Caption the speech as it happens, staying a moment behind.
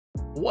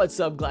What's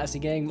up, Glassy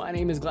gang? My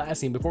name is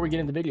Glassy, and before we get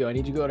into the video, I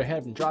need you to go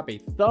ahead and drop a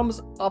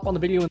thumbs up on the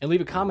video and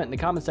leave a comment in the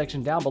comment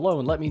section down below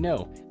and let me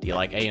know, do you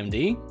like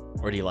AMD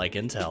or do you like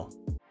Intel?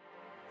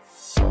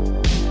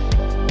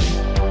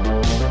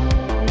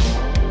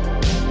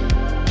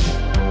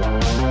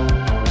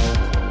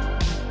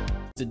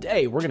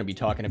 Today, we're going to be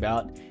talking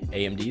about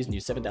AMD's new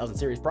 7000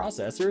 series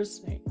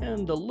processors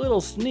and the little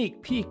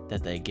sneak peek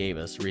that they gave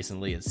us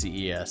recently at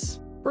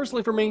CES.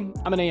 Personally for me,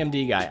 I'm an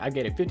AMD guy. I've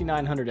got a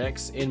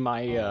 5900X in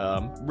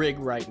my rig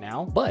right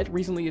now, but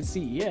recently at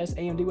CES,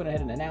 AMD went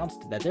ahead and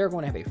announced that they're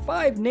going to have a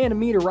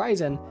 5nm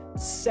Ryzen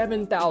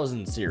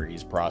 7000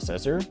 series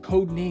processor,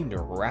 codenamed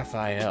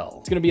Raphael.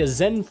 It's going to be a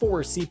Zen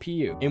 4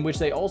 CPU, in which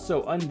they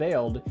also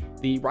unveiled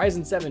the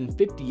Ryzen 7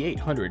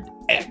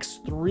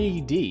 5800X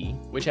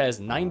 3D, which has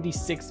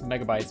 96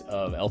 megabytes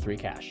of L3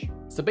 cache.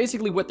 So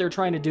basically what they're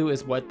trying to do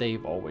is what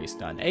they've always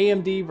done.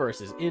 AMD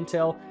versus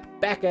Intel,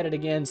 back at it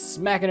again,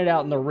 smacking it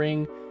out in the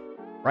ring.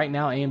 Right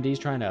now, AMD's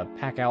trying to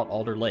pack out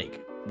Alder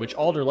Lake, which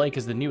Alder Lake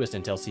is the newest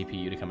Intel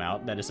CPU to come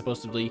out that is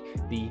supposed to be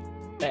the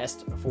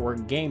best for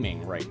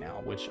gaming right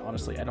now, which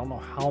honestly, I don't know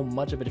how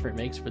much of a difference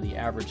it makes for the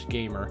average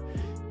gamer,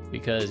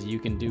 because you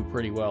can do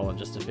pretty well on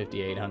just a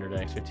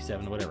 5800X,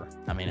 57, whatever.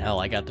 I mean, hell,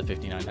 I got the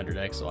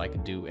 5900X, so I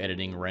could do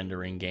editing,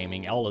 rendering,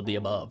 gaming, all of the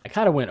above. I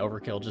kind of went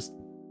overkill just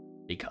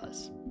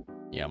because.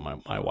 Yeah,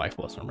 my wife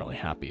wasn't really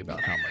happy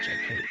about how much I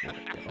paid for it,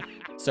 though.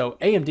 So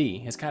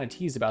AMD has kind of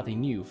teased about the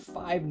new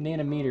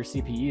 5nm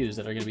CPUs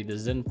that are going to be the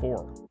Zen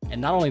 4. And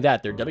not only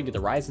that, they're dubbing it the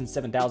Ryzen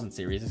 7000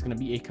 series. It's going to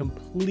be a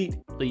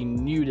completely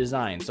new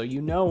design. So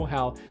you know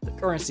how the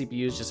current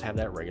CPUs just have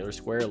that regular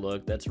square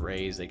look that's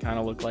raised. They kind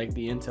of look like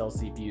the Intel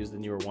CPUs, the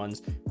newer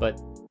ones,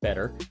 but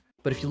better.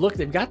 But if you look,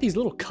 they've got these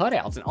little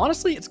cutouts, and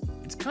honestly, it's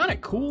kind of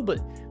cool,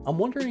 but I'm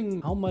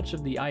wondering how much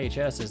of the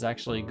IHS is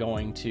actually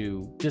going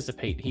to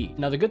dissipate heat.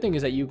 Now, the good thing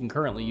is that you can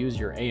currently use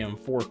your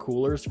AM4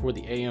 coolers for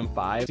the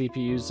AM5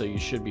 CPUs, so you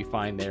should be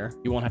fine there.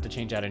 You won't have to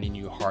change out any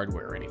new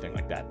hardware or anything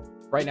like that.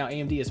 Right now,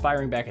 AMD is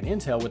firing back at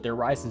Intel with their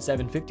Ryzen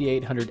 7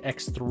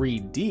 5800X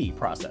 3D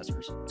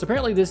processors. So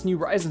apparently this new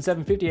Ryzen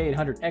 7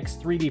 5800X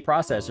 3D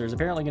processor is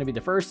apparently going to be the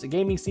first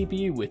gaming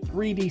CPU with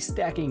 3D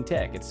stacking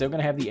tech. It's still going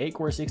to have the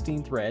 8-core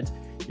 16 threads.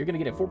 You're going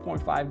to get a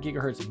 4.5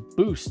 gigahertz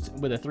boost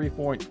with a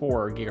 3.4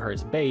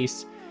 gigahertz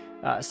base.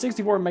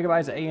 64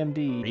 megabytes of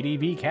AMD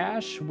 3DV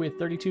cache with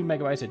 32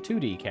 megabytes of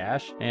 2D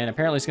cache. And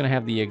apparently it's going to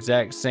have the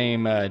exact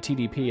same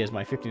TDP as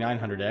my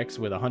 5900X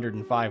with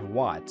 105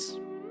 watts.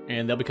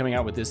 And they'll be coming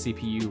out with this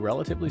CPU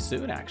relatively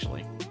soon,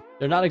 actually.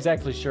 They're not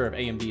exactly sure if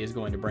AMD is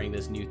going to bring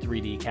this new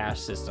 3D cache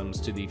systems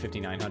to the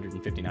 5900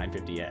 and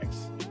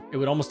 5950X. It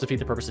would almost defeat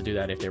the purpose to do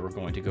that if they were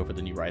going to go for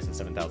the new Ryzen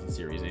 7000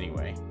 series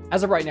anyway.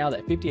 As of right now,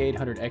 that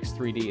 5800X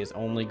 3D is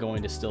only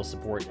going to still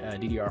support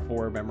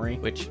DDR4 memory,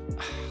 which,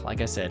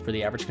 like I said, for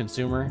the average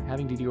consumer,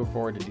 having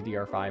DDR4 to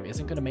DDR5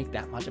 isn't going to make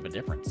that much of a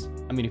difference.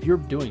 I mean, if you're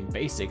doing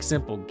basic,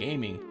 simple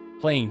gaming,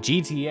 playing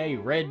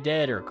GTA, Red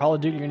Dead, or Call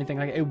of Duty or anything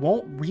like that, it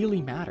won't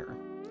really matter.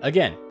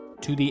 Again,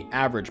 to the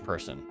average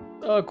person.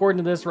 So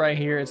according to this right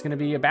here, it's going to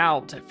be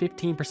about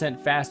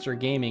 15% faster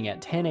gaming at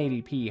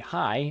 1080p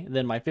high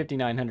than my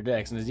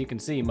 5900X. And as you can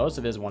see, most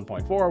of it is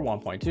 1.4,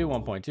 1.2,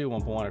 1.2,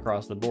 1.1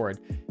 across the board.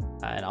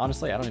 And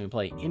honestly, I don't even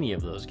play any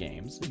of those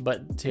games.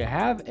 But to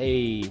have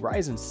a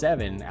Ryzen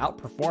 7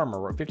 outperform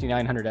a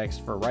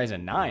 5900X for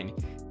Ryzen 9,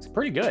 it's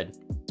pretty good. It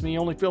makes me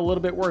only feel a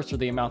little bit worse for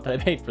the amount that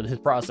I paid for this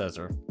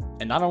processor.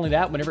 And not only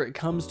that, whenever it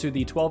comes to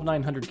the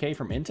 12900K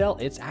from Intel,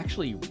 it's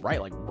actually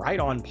right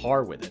on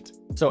par with it.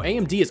 So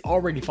AMD is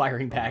already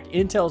firing back.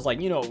 Intel's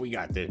like, you know, we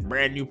got this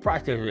brand new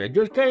processor that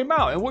just came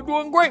out and we're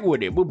doing great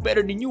with it. We're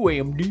better than you,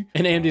 AMD.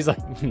 And AMD's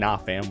like, nah,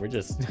 fam, we're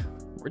just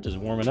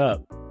warming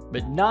up.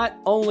 But not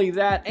only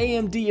that,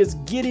 AMD is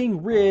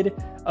getting rid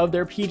of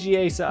their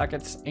PGA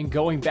sockets and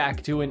going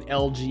back to an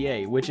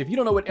LGA, which if you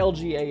don't know what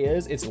LGA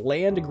is, it's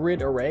land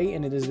grid array,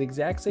 and it is the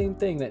exact same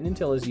thing that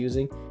Intel is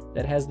using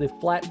that has the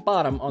flat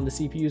bottom on the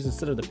CPUs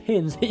instead of the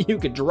pins that you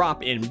could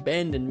drop and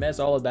bend and mess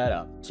all of that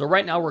up. So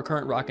right now we're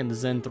currently rocking the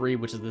Zen 3,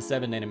 which is the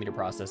 7nm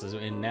processors,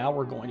 and now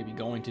we're going to be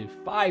going to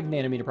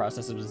 5nm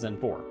processors with Zen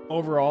 4.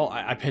 Overall,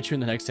 I bet you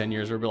in the next 10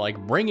 years, we'll be like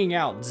bringing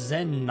out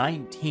Zen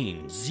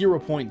 19,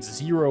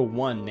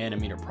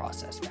 0.01nm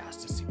process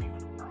fastest CPU.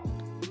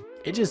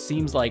 It just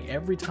seems like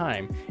every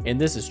time,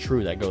 and this is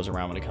true that goes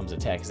around when it comes to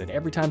tech, is that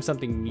every time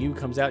something new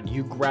comes out,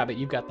 you grab it,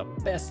 you've got the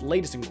best,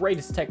 latest, and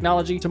greatest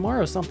technology.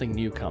 Tomorrow, something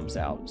new comes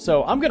out.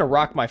 So I'm going to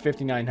rock my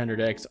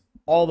 5900X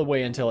all the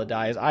way until it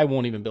dies. I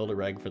won't even build a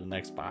reg for the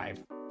next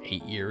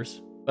 5-8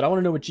 years. But I want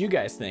to know what you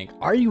guys think.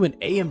 Are you an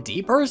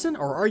AMD person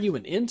or are you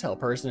an Intel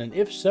person? And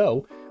if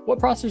so, what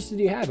processors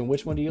do you have and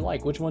which one do you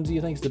like? Which one do you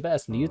think is the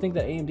best? And do you think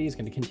that AMD is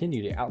going to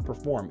continue to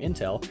outperform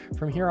Intel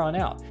from here on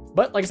out?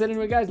 But like I said,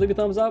 anyway, guys, leave a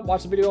thumbs up,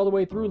 watch the video all the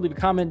way through, leave a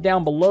comment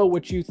down below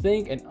what you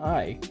think, and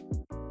I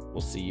will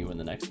see you in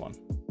the next one.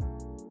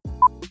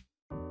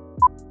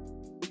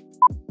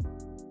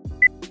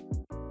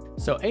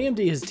 So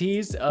AMD has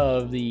teased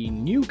of the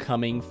new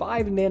coming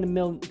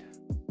 5nm.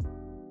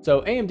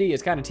 So AMD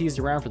has kind of teased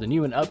around for the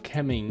new and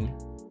upcoming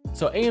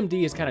So AMD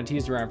is kind of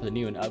teased around for the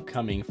new and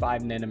upcoming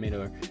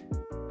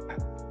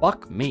 5nm.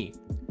 Fuck me.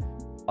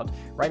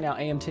 Right now,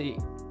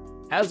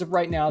 AMD, as of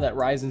right now, that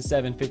Ryzen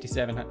 7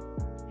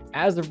 5700,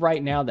 as of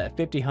right now, that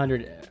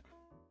 5000